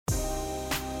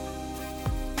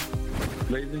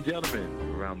Ladies and gentlemen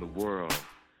around the world,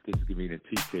 this is comedian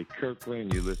TK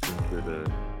Kirkland. You listen to the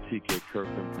TK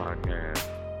Kirkland podcast.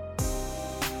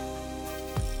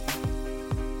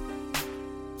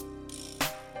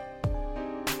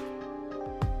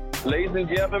 Ladies and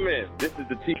gentlemen, this is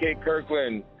the TK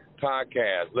Kirkland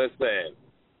podcast. Listen,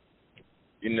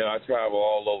 you know, I travel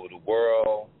all over the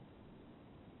world,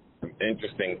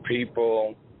 interesting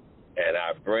people, and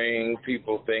I bring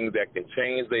people things that can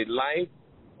change their life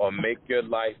or make your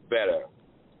life better.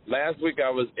 Last week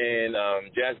I was in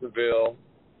Jacksonville,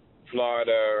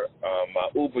 Florida, my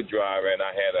Uber driver, and I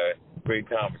had a great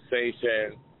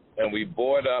conversation, and we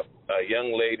boarded up a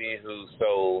young lady who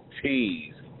sold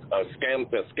teas,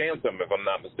 scammed them, if I'm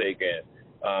not mistaken,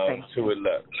 to 11.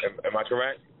 Am I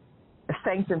correct?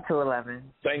 Sanctum to 11.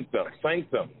 Sanctum.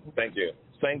 Thank you.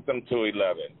 Sanctum to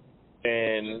 11.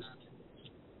 And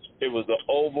it was an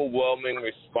overwhelming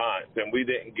response, and we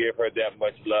didn't give her that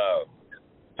much love.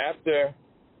 After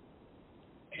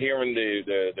hearing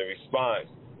the response,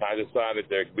 I decided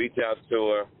to reach out to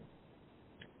her,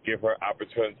 give her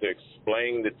opportunity to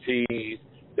explain the teas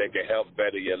that can help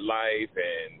better your life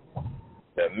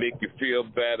and make you feel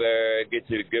better, get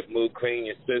you in a good mood, clean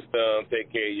your system,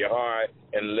 take care of your heart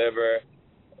and liver.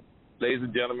 Ladies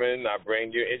and gentlemen, I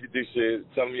bring you, introduce you,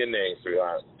 tell me your name,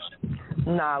 sweetheart.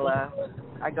 Nala.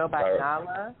 I go by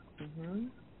Nala. Mm-hmm.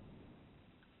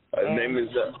 Name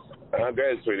is, go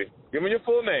ahead, sweetie. Give me your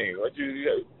full name.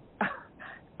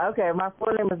 Okay, my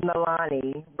full name is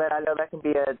Nalani, but I know that can be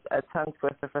a tongue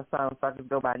twister for some, so I just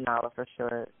go by Nala for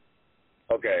short.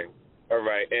 Okay, all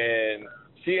right. And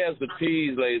she has the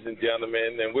teas, ladies and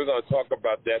gentlemen, and we're going to talk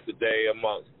about that today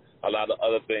amongst a lot of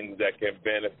other things that can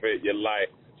benefit your life.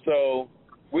 So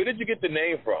where did you get the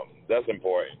name from? That's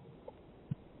important.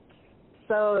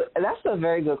 So that's a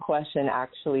very good question,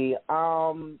 actually.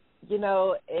 You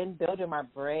know, in building my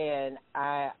brand,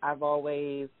 I've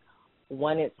always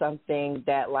wanted something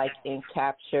that, like,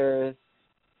 encaptures,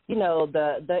 you know,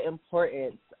 the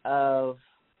importance of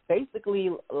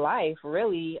basically life,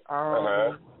 really.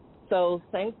 So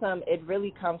sanctum, it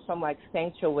really comes from, like,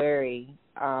 sanctuary.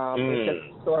 It's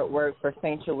just a short word for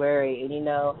sanctuary. And, you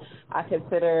know, I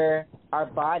consider our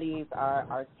bodies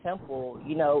our temple.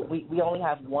 You know, we only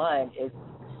have one.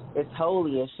 It's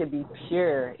holy. It should be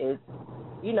pure. It's,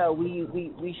 you know,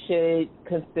 we should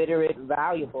consider it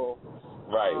valuable.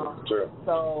 Right, true.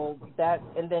 So that,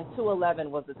 and then 211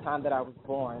 was the time that I was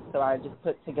born. So I just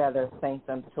put together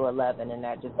Sanctum 211, and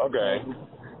that just became,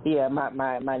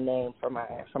 my name for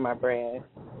my brand.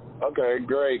 Okay,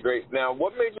 great. Now,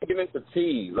 what made you get into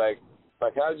tea? Like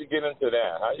how did you get into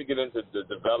that? How did you get into the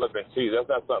developing tea? That's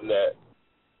not something that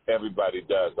everybody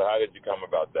does. So how did you come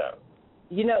about that?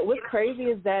 You know, what's crazy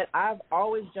is that I've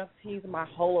always drunk teas my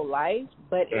whole life,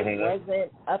 but it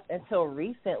wasn't up until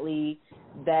recently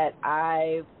that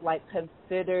I've, like,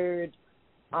 considered,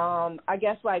 I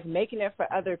guess, like, making it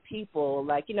for other people.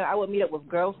 Like, you know, I would meet up with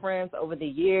girlfriends over the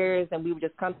years, and we would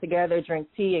just come together, drink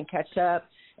tea, and catch up,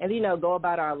 and, you know, go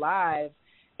about our lives.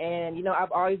 And, you know,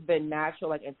 I've always been natural,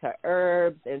 like, into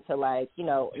herbs, into, like, you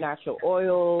know, natural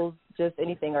oils, just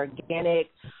anything organic.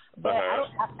 But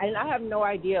I have no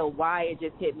idea why it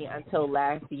just hit me until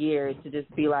last year to just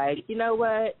be like, you know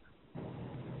what,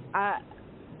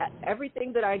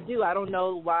 everything that I do, I don't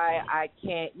know why I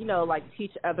can't, you know, like,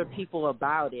 teach other people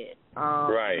about it.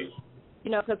 Right. You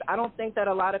know, because I don't think that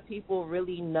a lot of people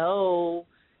really know,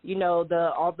 you know,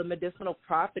 all the medicinal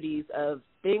properties of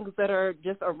things that are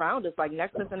just around us, like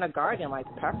necklace in the garden, like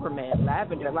peppermint,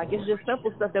 lavender. Like, it's just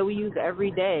simple stuff that we use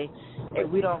every day,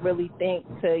 and we don't really think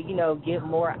to, you know, get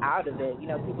more out of it. You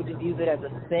know, people just use it as a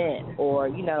scent or,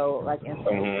 you know, like incense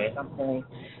or something.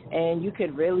 And you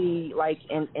could really, like,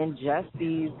 ingest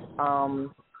these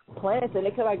plants, and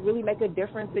it could, like, really make a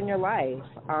difference in your life.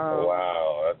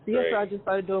 Wow, that's great. So I just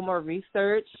started doing more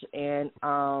research, and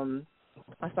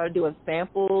I started doing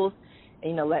samples, and,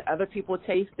 you know, let other people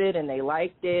taste it, and they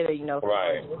liked it, or, you know,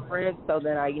 different. So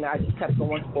then I just kept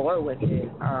going forward with it.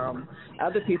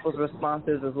 Other people's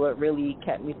responses is what really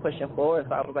kept me pushing forward.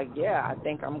 So I was like, yeah, I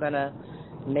think I'm gonna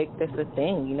make this a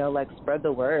thing. You know, like, spread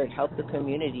the word, help the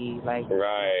community. Like,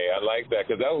 right, I like that,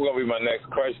 because that was gonna be my next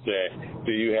question.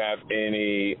 Do you have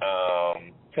any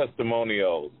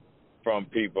testimonials from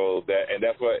people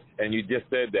and you just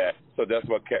said that, so that's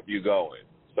what kept you going.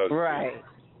 So right.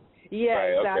 Yeah,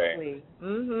 right, exactly.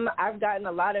 Okay. I've gotten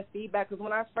a lot of feedback, because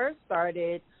when I first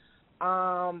started,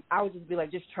 I would just be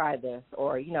like, just try this,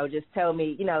 or, you know, just tell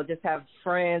me, you know, just have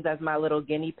friends as my little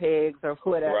guinea pigs or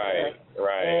whatever. Right.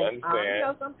 And, understand. You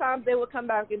know, sometimes they would come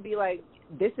back and be like,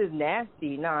 this is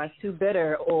nasty. No, it's too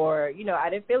bitter, or, you know, I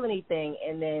didn't feel anything.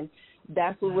 And then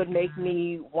that's what would make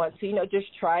me want to, just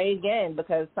try again,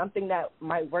 because something that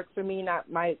might work for me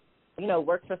not might,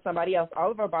 work for somebody else.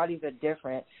 All of our bodies are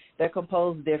different. They're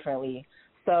composed differently.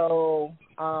 So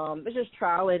it's just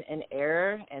trial and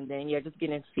error, and then, just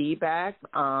getting feedback.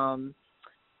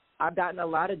 I've gotten a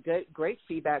lot of great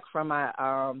feedback from my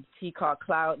tea called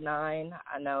Cloud9.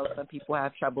 I know some people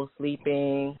have trouble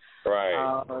sleeping.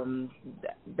 Right.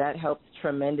 That helps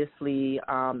tremendously.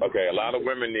 Okay, a lot of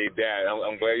women need that.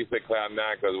 I'm glad you said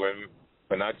Cloud9, because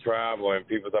when I travel and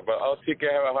people talk about, she can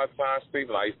have a hard time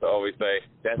sleeping, I used to always say,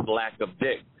 that's lack of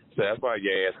dick. So that's why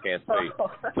your ass can't sleep.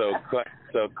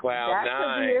 So Cloud9.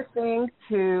 That could be a thing,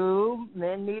 too.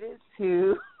 Men need it,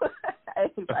 too.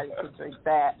 Everybody can drink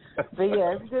that. But,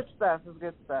 yeah, it's good stuff.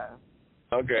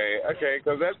 Okay,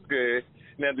 because that's good.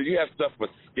 Now, do you have stuff for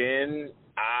skin,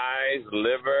 eyes,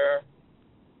 liver?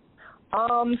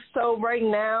 So right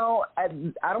now, I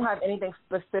don't have anything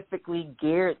specifically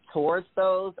geared towards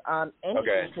those.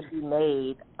 Anything could be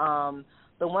made.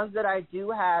 The ones that I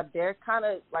do have, they're kind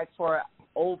of like for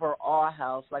overall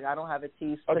health. Like, I don't have a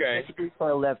tea specifically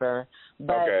for liver.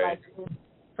 But like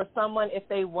for someone, if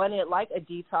they wanted like a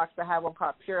detox, I have one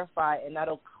called Purify, and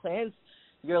that'll cleanse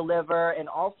your liver and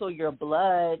also your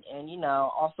blood and,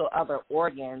 also other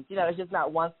organs. It's just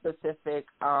not one specific,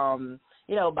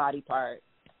 body part.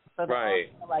 So they're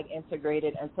all like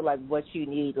integrated into like what you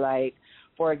need. Like,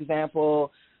 for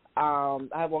example, I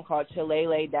have one called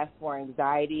Chilele. That's for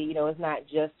anxiety. It's not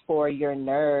just for your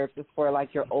nerves. It's for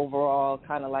like your overall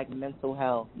kind of like mental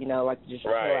health. Like just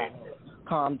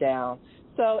calm down.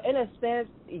 So in a sense,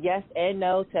 yes and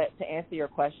no to answer your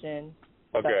question.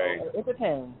 Okay. So it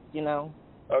depends.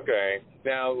 Okay.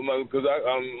 Now, because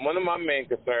one of my main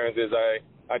concerns is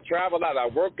I travel a lot. I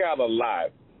work out a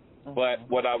lot. Mm-hmm. But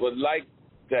what I would like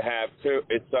to have, too,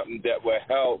 is something that will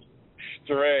help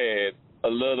shred a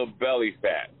little belly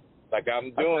fat. Like,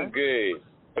 I'm doing good,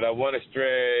 but I want to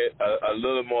shred a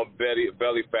little more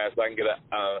belly fat so I can get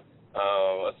a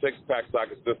six-pack so I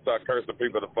can just start cursing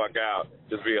people the fuck out,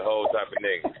 just be a whole type of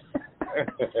nigga.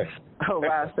 Oh,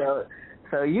 wow.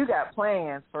 So you got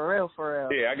plans, for real.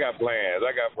 Yeah, I got plans.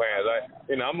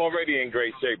 I'm already in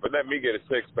great shape, but let me get a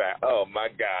six-pack. Oh, my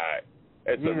God.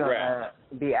 It's a wrap.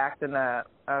 Be acting up.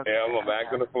 Okay. Yeah, I'm gonna be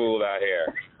acting a fool out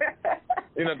here.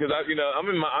 Because I'm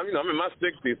in my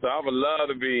 60s, so I would love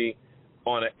to be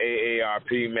on an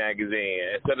AARP magazine.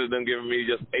 Instead of them giving me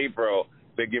just April,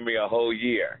 they give me a whole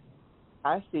year.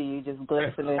 I see you just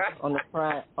glistening on the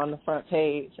front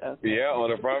page. Okay. Yeah,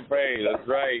 on the front page. That's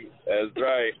right.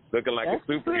 Looking like a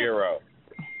superhero.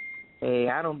 Hey,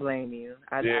 I don't blame you.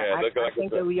 I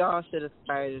think that we all should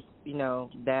aspire to,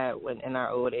 that in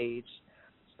our old age.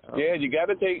 So. Yeah, you got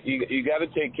to take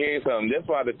care of something. That's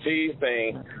why the tea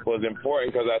thing was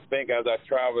important, because I think as I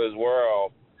travel this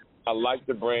world, I like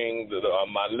to bring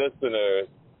my listeners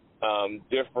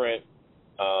different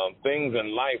things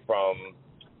in life, from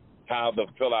how to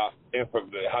fill out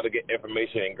how to get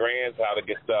information in grants, how to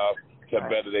get stuff to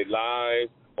better their lives,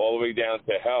 all the way down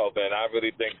to health. And I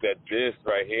really think that this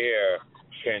right here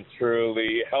can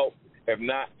truly help, if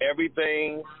not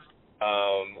everything,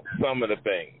 some of the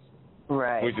things.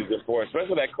 Right. Which is important,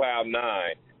 especially that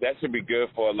Cloud9. That should be good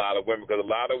for a lot of women, because a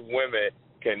lot of women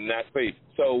cannot sleep.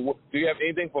 So do you have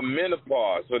anything for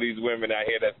menopause for these women out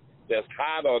here that's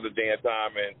hot all the damn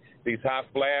time and these hot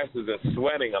flashes and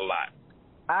sweating a lot?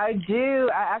 I do.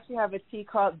 I actually have a tea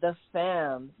called the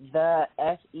FEM, the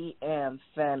FEM,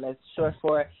 FEM. It's short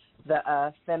for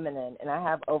the feminine. And I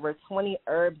have over 20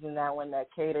 herbs in that one that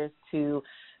caters to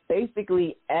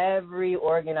basically every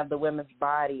organ of the women's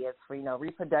body. It's for,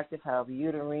 reproductive health,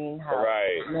 uterine health,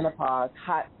 menopause,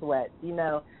 hot sweats,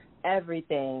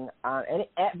 everything. And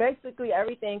basically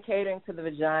everything catering to the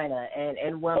vagina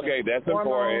and women. Okay, that's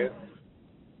important.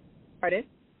 Pardon?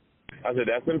 I said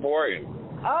that's important.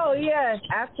 Oh, yes,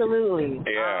 absolutely.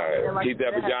 Yeah, keep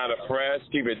that vagina fresh,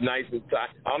 keep it nice and tight.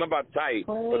 I don't know about tight,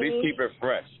 but at least keep it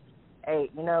fresh.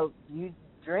 Hey, you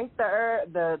drink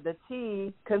the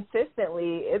tea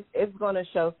consistently, it's going to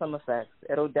show some effects.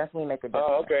 It'll definitely make a difference.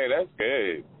 Oh, okay, that's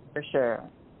good. For sure.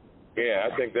 Yeah,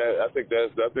 I think that.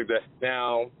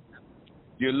 Now,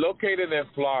 you're located in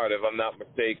Florida, if I'm not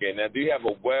mistaken. Now, do you have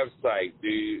a website?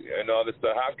 And all this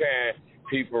stuff? How can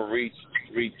people reach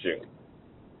you?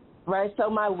 Right, so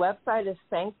my website is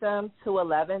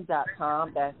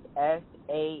sanctum211.com. That's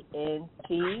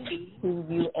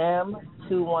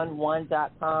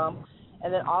SANCTUM211.com.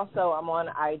 And then also I'm on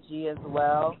IG as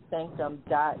well,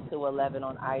 sanctum.211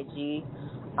 on IG.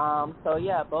 So,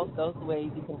 yeah, both those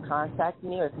ways you can contact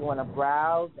me, or if you want to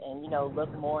browse and,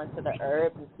 look more into the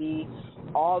herbs and see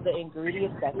all the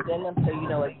ingredients that's in them, so you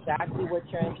know exactly what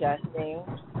you're ingesting.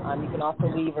 You can also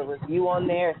leave a review on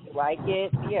there if you like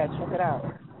it. Yeah, check it out.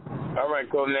 All right,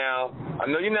 cool. Now, I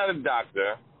know you're not a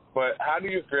doctor, but how do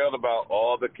you feel about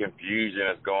all the confusion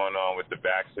that's going on with the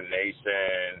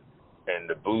vaccination and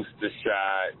the booster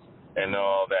shots and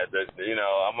all that?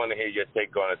 I want to hear your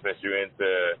take on it since you're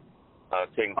into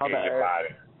taking care of your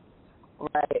body.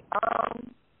 Right.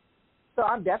 So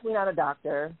I'm definitely not a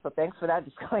doctor, so thanks for that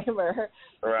disclaimer.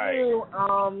 Right.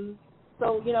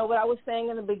 So, what I was saying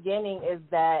in the beginning is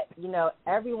that,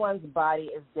 everyone's body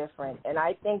is different, and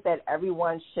I think that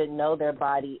everyone should know their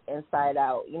body inside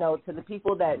out. To the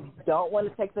people that don't want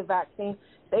to take the vaccine,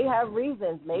 they have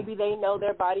reasons. Maybe they know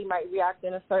their body might react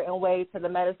in a certain way to the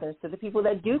medicines. To the people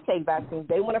that do take vaccines,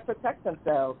 they want to protect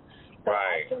themselves. So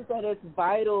right. I think that it's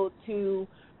vital to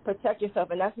protect yourself,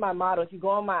 and that's my motto. If you go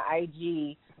on my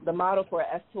IG, the motto for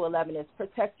S211 is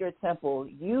protect your temple.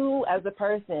 You, as a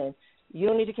person, you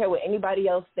don't need to care what anybody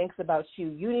else thinks about you.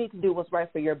 You need to do what's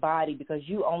right for your body because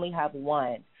you only have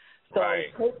one. So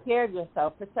take care of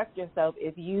yourself, protect yourself.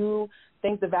 If you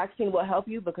think the vaccine will help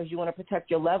you because you want to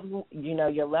protect your loved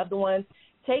ones,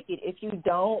 take it. If you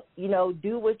don't,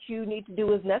 do what you need to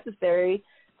do as necessary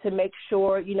to make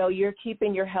sure, you're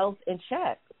keeping your health in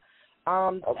check.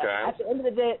 At the end of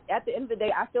the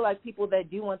day, I feel like people that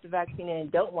do want the vaccine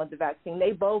and don't want the vaccine,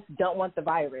 they both don't want the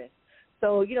virus.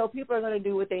 So, people are going to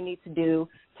do what they need to do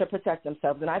to protect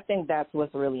themselves, and I think that's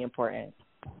what's really important.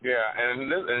 Yeah, and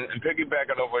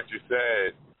piggybacking over what you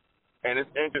said, and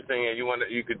it's interesting, and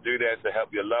you could do that to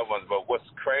help your loved ones, but what's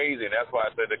crazy, and that's why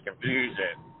I said the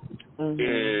confusion,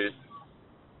 is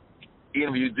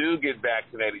even if you do get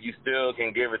vaccinated, you still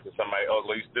can give it to somebody else,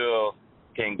 or you still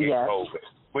can get COVID.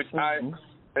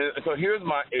 So here's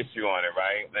my issue on it,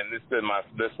 right? And this to my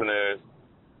listeners.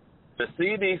 The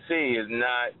CDC is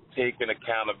not taking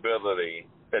accountability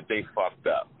that they fucked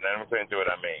up. Now, I'm saying to what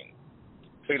I mean.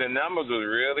 See, the numbers was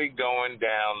really going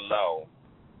down low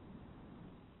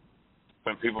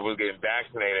when people were getting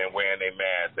vaccinated and wearing their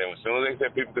masks. And as soon as they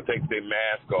said people could take their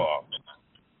mask off,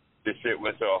 this shit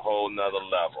went to a whole nother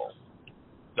level.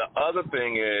 The other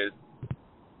thing is,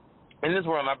 in this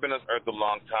world, I've been on this earth a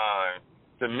long time,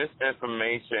 the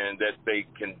misinformation that they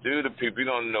can do to people, you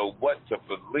don't know what to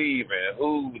believe and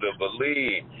who to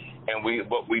believe. And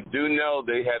what we do know,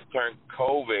 they have turned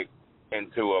COVID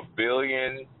into $1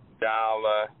 billion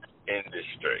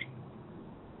industry,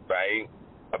 right?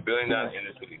 $1 billion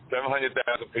industry. 700,000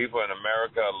 people in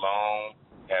America alone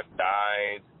have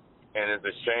died, and it's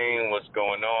a shame what's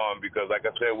going on because, like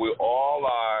I said, we all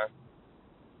are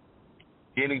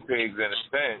guinea pigs in a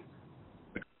sense.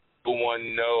 No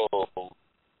one knows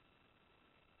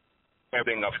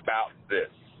everything about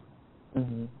this.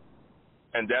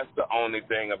 And that's the only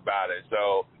thing about it.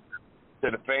 So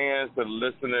to the fans, to the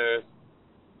listeners,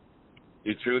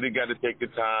 you truly got to take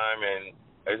your time. And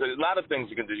there's a lot of things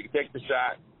you can do. You can take the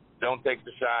shot, don't take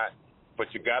the shot,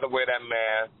 but you got to wear that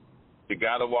mask. You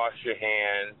got to wash your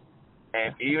hands.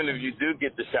 And even if you do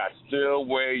get the shot, still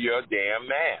wear your damn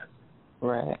mask.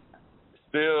 Right.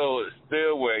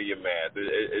 Still wear your mask.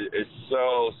 It's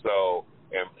so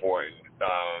important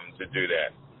to do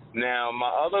that. Now, my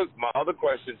other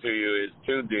question to you is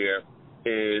too, dear,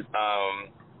 is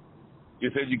you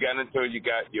said you got into it, you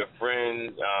got your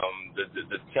friends,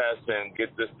 the test and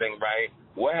get this thing right.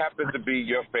 What happens to be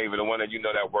your favorite, the one that you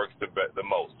know that works the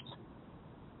most?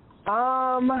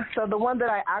 So the one that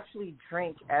I actually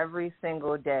drink every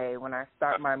single day when I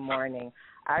start my morning,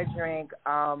 I drink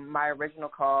my original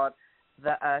called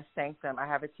the Sanctum. I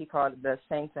have a tea called the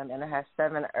Sanctum, and it has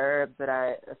 7 herbs that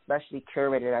I especially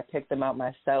curated. I picked them out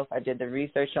myself. I did the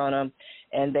research on them,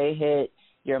 and they hit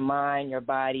your mind, your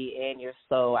body, and your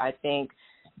soul. I think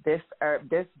this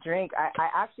drink, I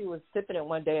actually was sipping it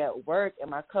one day at work, and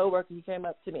my coworker, he came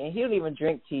up to me, and he don't even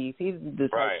drink tea. He's the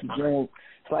type to drink,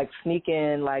 like sneak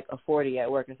in like a 40 at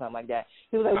work or something like that.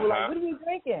 He was like, well, like, what are you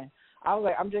drinking? I was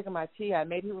like, I'm drinking my tea I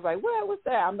made. He was like, what's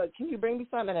that? I'm like, can you bring me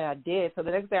some? And I did. So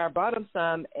the next day I brought him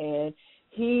some, and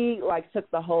he, like, took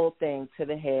the whole thing to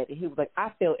the head. And he was like,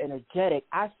 I feel energetic.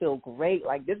 I feel great.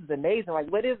 Like, this is amazing.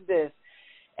 Like, what is this?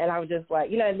 And I was just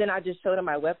like, and then I just showed him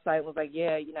my website. Was like,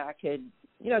 yeah, I could,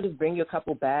 just bring you a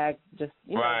couple bags, just,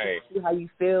 just see how you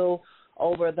feel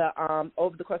over the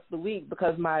course of the week.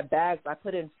 Because my bags, I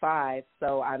put in 5.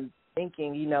 So I'm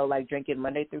thinking, like drinking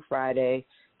Monday through Friday,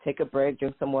 take a break,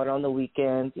 drink some water on the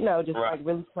weekends, just like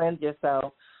really cleanse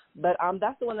yourself. But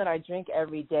that's the one that I drink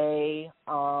every day.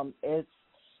 It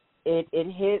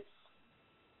hits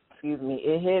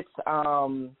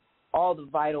all the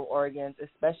vital organs,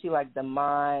 especially like the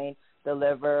mind, the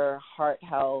liver, heart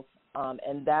health,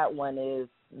 and that one is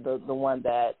the one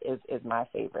that is my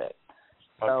favorite.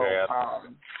 Okay.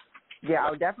 Yeah,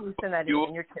 I'll definitely send that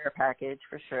in your care package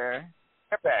for sure.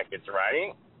 Care package,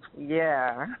 right?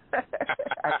 Yeah.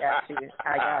 I got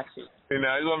you. You know,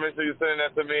 I just want to make sure you send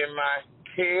that to me in my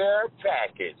care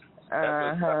package.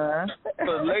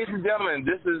 So, ladies and gentlemen,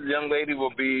 this young lady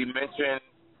will be mentioned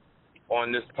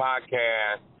on this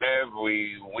podcast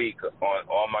every week on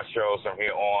all my shows from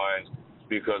here on,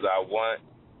 because I want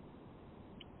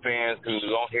fans who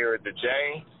don't hear it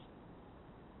today,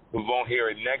 who won't hear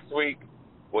it next week,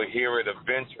 will hear it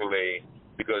eventually,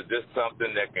 because this is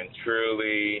something that can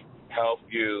truly help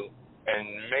you. And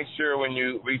make sure when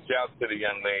you reach out to the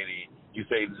young lady, you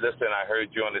say, listen, I heard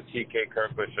you on the TK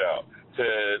Kirkland show. To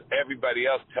everybody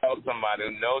else, tell somebody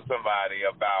who knows somebody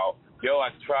about, yo,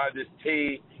 I tried this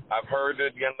tea. I've heard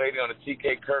the young lady on the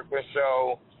TK Kirkland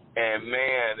show, and,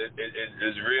 man,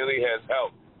 it really has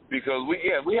helped. Because we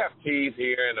have teas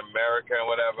here in America and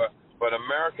whatever, but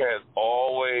America has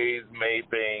always made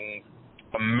things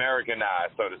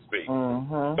Americanized, so to speak.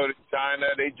 Mm-hmm. So to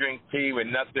China, they drink tea with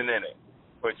nothing in it.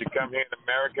 But you come here in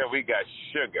America, we got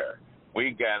sugar,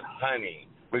 we got honey,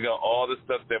 we got all the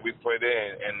stuff that we put in.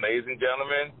 And ladies and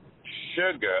gentlemen,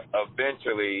 sugar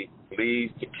eventually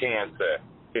leads to cancer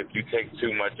if you take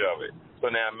too much of it. So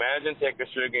now imagine taking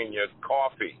sugar in your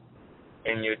coffee,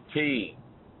 in your tea,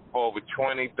 for over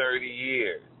 20, 30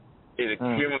 years. It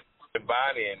accumulates in your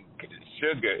body, and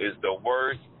sugar is the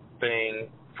worst thing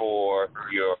for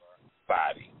your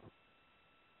body.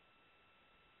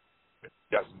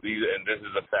 And this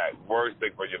is a fact. Worst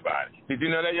thing for your body. Did you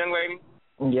know that, young lady?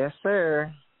 Yes,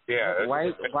 sir. Yeah.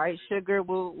 White sugar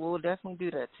will definitely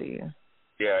do that to you.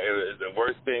 Yeah, it is the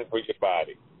worst thing for your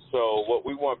body. So what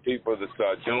we want people to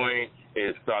start doing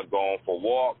is start going for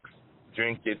walks,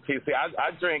 drink your tea. See,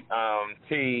 I drink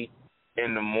tea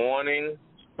in the morning,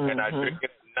 and I drink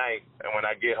it at night. And when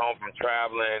I get home from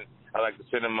traveling, I like to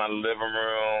sit in my living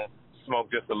room,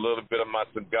 smoke just a little bit of my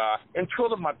cigar, and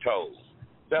twiddle my toes.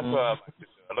 That's what I like to do.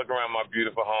 I look around my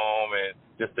beautiful home and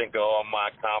just think of all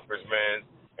my accomplishments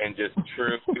and just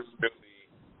truly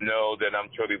know that I'm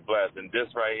truly blessed. And this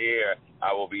right here,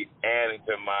 I will be adding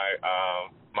to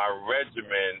my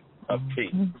regimen of tea.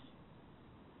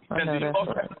 And do you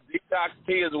also have detox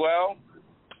tea as well?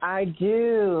 I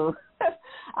do.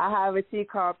 I have a tea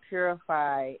called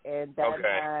Purify, and that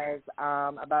has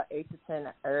about 8 to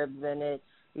 10 herbs in it,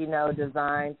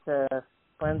 designed to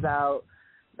cleanse out,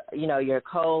 your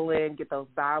colon, get those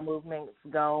bowel movements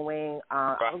going.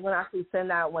 I was going to actually send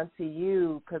that one to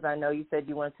you because I know you said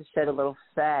you wanted to shed a little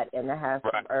fat, and it has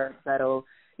some herbs that'll,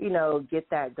 get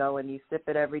that going. You sip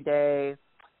it every day,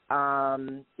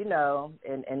 and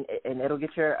it'll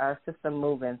get your system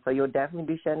moving. So you'll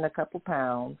definitely be shedding a couple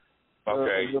pounds.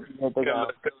 Okay.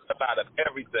 Because a lot of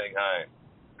everything, huh?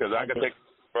 Because I can take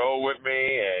a roll with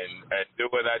me and do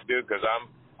what I do, because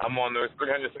I'm on the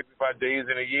 365 days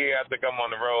in a year. I think I'm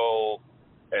on the roll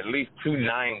at least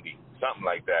 290, something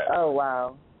like that. Oh,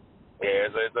 wow. Yeah,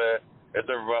 it's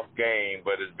a rough game,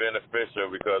 but it's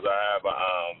beneficial because I have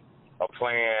a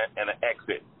plan and an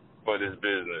exit for this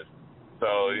business.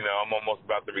 So, I'm almost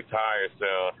about to retire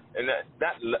soon. And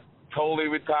that totally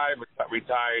retired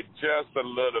just a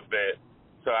little bit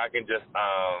so I can just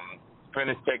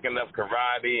finish taking up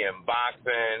karate and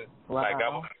boxing. Wow. Like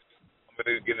I'm going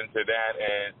to get into that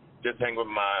and just hang with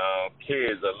my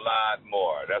kids a lot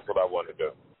more. That's what I want to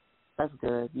do. That's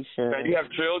good. You should. Now, you have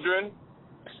children?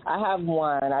 I have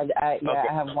one. I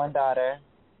have one daughter.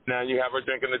 Now, you have her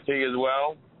drinking the tea as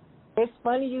well? It's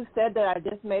funny you said that. I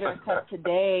just made her a cup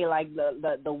today. Like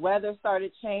the weather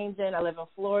started changing. I live in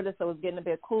Florida, so it's getting a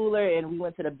bit cooler, and we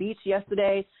went to the beach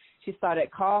yesterday. She started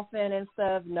coughing and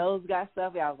stuff, nose got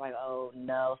stuffy. I was like, oh,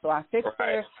 no. So I fixed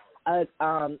her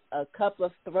a cup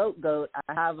of throat goat.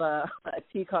 I have a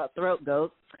tea called throat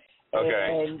goat.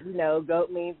 Okay. And,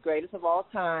 goat means greatest of all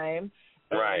time.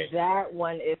 Right. And that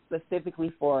one is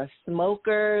specifically for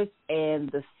smokers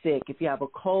and the sick. If you have a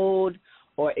cold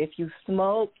or if you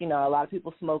smoke, a lot of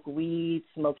people smoke weed,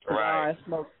 smoke cigars,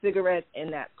 smoke cigarettes,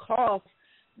 and that cough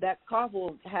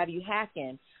will have you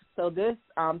hacking. So this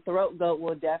throat goat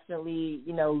will definitely,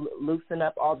 loosen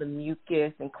up all the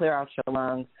mucus and clear out your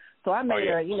lungs. So I made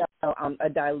her, a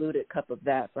diluted cup of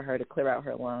that for her to clear out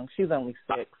her lungs. She's only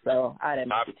 6, so I didn't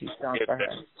make it too strong for her.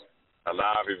 A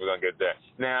lot of people are going to get that.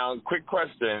 Now, quick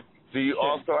question. Do you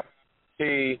also have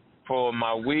tea for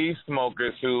my weed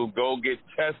smokers who go get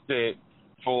tested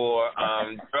for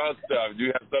drug stuff? Do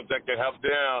you have stuff that can help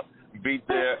them beat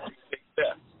their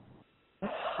test?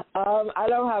 I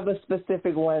don't have a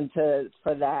specific one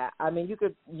for that. I mean, you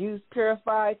could use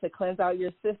Purify to cleanse out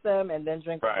your system and then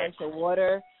drink a bunch of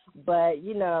water. But,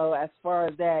 you know, as far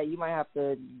as that, you might have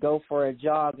to go for a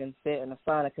jog and sit in the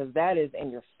sauna because that is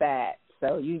in your fat.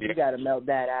 So you got to melt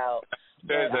that out.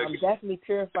 But definitely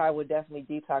Purify would definitely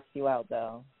detox you out,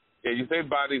 though. Yeah, you say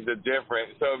bodies are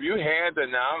different. So if you had to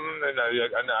now,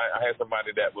 I had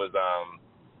somebody that was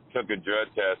took a drug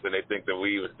test and they think the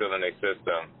weed was still in their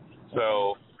system.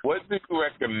 So what do you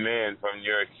recommend from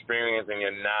your experience and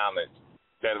your knowledge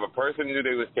that if a person knew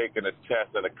they was taking a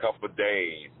test in a couple of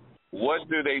days, what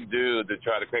do they do to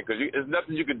try to clean? Because there's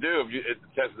nothing you can do if the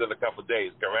test is in a couple of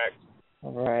days, correct?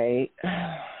 Right.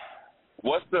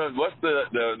 What's the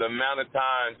amount of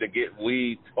time to get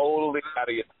weed totally out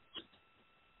of your?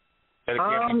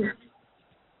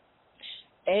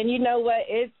 And you know what?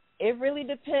 It really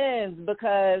depends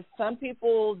because some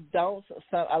people don't.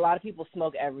 A lot of people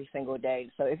smoke every single day.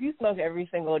 So if you smoke every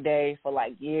single day for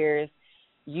like years,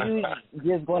 you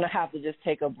just going to have to just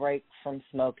take a break from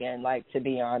smoking, like, to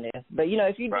be honest. But, you know,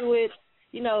 if you do it,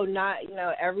 you know, not, you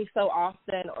know, every so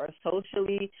often or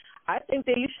socially, I think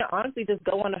that you should honestly just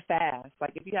go on a fast.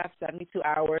 Like, if you have 72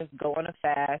 hours, go on a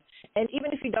fast. And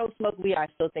even if you don't smoke weed, I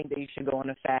still think that you should go on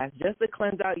a fast just to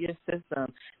cleanse out your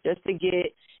system, just to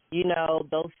get, you know,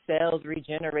 those cells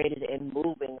regenerated and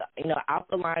moving. You know,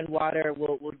 alkaline water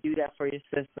will do that for your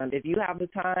system. If you have the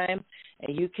time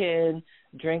and you can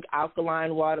drink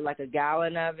alkaline water, like a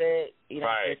gallon of it, you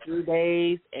know, for 3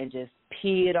 days and just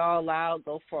pee it all out,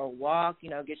 go for a walk, you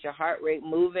know, get your heart rate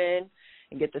moving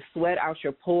and get the sweat out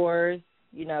your pores,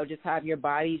 you know, just have your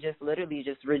body just literally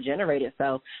just regenerate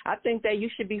itself. I think that you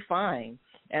should be fine.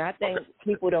 And I think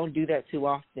people don't do that too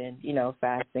often, you know,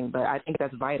 fasting, but I think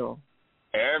that's vital.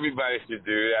 Everybody should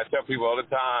do it. I tell people all the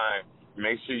time,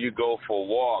 make sure you go for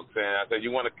walks. And I said,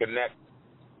 you want to connect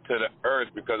to the earth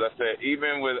because I said,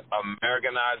 even with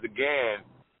Americanized again,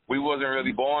 we wasn't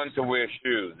really born to wear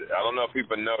shoes. I don't know if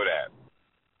people know that,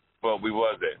 but we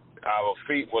wasn't. Our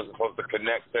feet were supposed to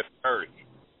connect to the earth.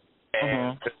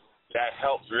 And that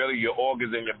helps really your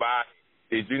organs in your body.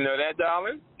 Did you know that,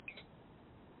 darling?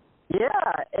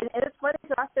 Yeah, and it's funny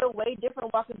because I feel way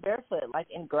different walking barefoot, like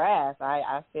in grass.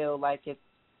 I feel like it's,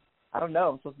 I don't know,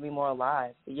 I'm supposed to be more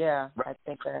alive. But yeah, I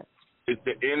think that. It's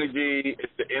the energy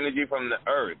from the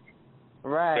earth.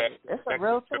 Right. It's a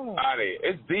real thing. Body.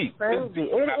 It's deep. Crazy. It's deep.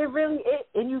 It really,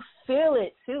 and you feel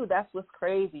it too. That's what's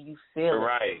crazy. You feel it.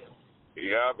 Right.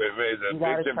 Yep. You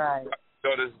gotta try it. So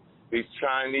these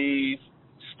Chinese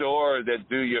stores that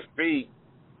do your feet,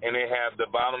 and they have the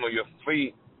bottom of your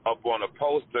feet up on a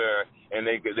poster, and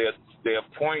they'll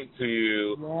point to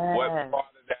you what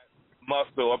part of that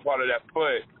muscle, what part of that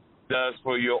foot does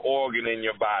for your organ in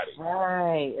your body.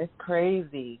 Right. It's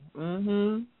crazy.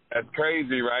 That's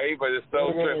crazy, right? But it's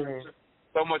so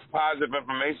much positive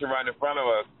information right in front of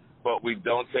us, but we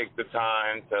don't take the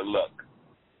time to look.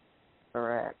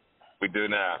 Correct. We do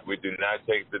not. We do not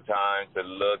take the time to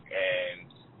look and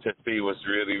to see what's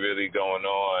really, really going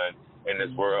on in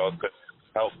this world to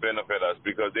help benefit us.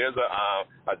 Because there's a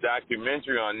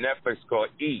documentary on Netflix called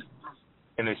Eat,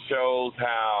 and it shows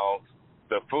how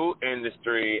the food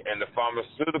industry and the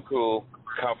pharmaceutical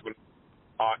companies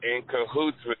are in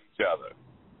cahoots with each other.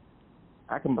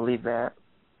 I can believe that.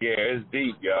 Yeah, it's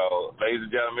deep, yo. Ladies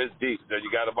and gentlemen, it's deep. So you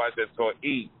got to watch that called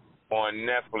Eat on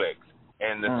Netflix.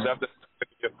 And the stuff that's in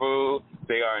your food,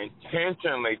 they are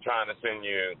intentionally trying to send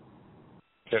you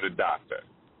to the doctor.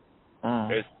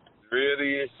 It's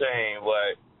really a shame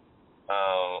what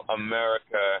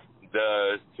America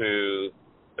does to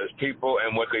its people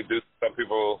and what they do to some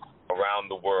people around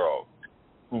the world.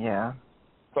 Yeah.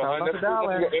 So let's give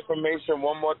your information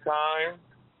one more time.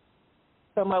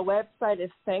 So my website is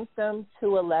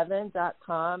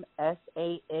sanctum211.com,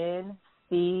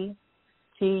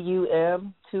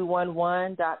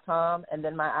 SANCTUM211.com, and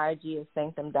then my IG is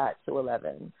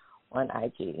sanctum.211 on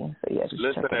IG. So yeah, just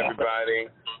listen, everybody,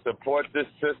 support this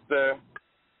sister.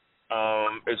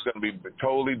 It's going to be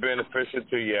totally beneficial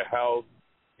to your health.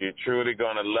 You're truly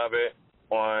going to love it.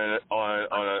 On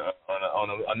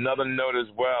another note as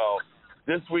well,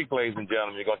 this week, ladies and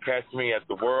gentlemen, you're going to catch me at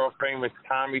the world-famous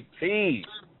Tommy T's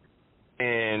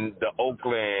in the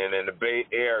Oakland and the Bay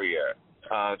Area.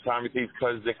 Tommy T's,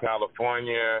 Pleasanton,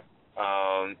 California.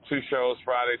 2 shows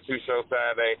Friday, 2 shows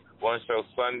Saturday, 1 show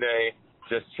Sunday.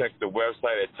 Just check the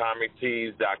website at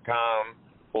TommyTees.com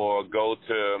or go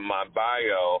to my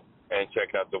bio and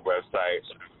check out the website.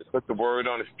 Put the word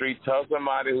on the street. Tell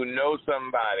somebody who knows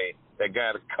somebody that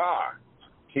got a car.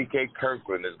 TK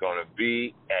Kirkland is going to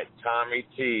be at Tommy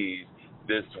T's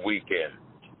this weekend.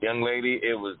 Young lady,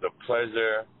 it was a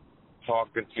pleasure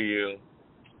talking to you.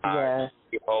 Yes. I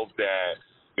hope that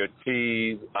your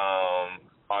teas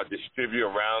are distributed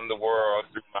around the world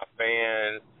through my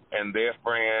fans and their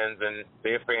friends and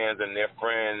their fans and their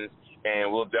friends.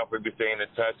 And we'll definitely be staying in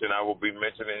touch, and I will be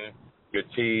mentioning your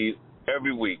teas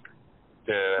every week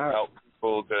to help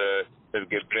people to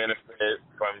get benefit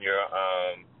from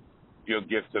your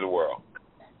gift to the world.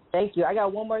 Thank you. I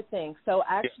got one more thing. So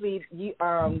actually, you,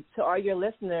 to all your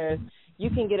listeners, you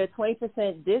can get a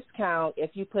 20% discount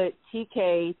if you put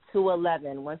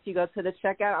TK211. Once you go to the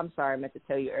checkout, I'm sorry, I meant to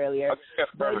tell you earlier. Okay,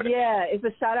 but yeah, it's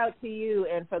a shout out to you.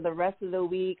 And for the rest of the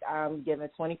week, I'm giving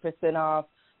 20% off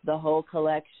the whole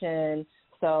collection.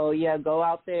 So yeah, go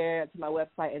out there to my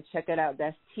website and check it out.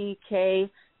 That's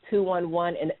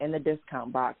TK211 in the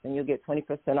discount box, and you'll get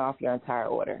 20% off your entire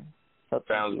order. So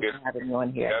sounds good. Having you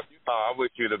on here. Yep. Oh, I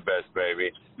wish you the best,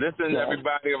 baby. Listen,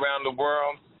 everybody around the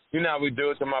world, you know how we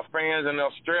do it to my friends in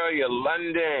Australia,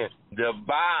 London,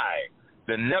 Dubai,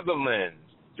 the Netherlands,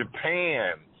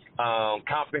 Japan,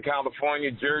 Compton,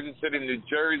 California, Jersey City, New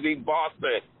Jersey,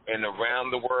 Boston, and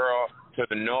around the world to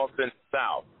the north and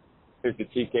south. It's the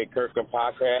TK Kirkland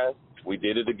Podcast. We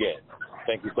did it again.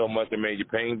 Thank you so much, and may your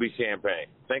pain be champagne.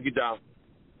 Thank you, Dom.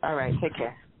 All right, take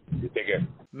care. Take care.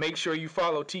 Make sure you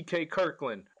follow TK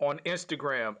Kirkland on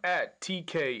Instagram at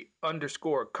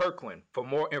TK_Kirkland. For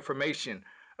more information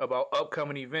about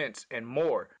upcoming events and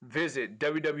more, visit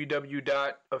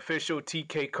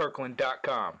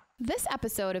www.officialtkkirkland.com. This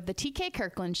episode of the TK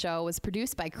Kirkland Show was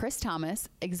produced by Chris Thomas,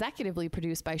 executively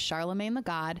produced by Charlemagne the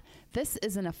God. This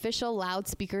is an official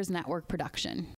Loudspeakers Network production.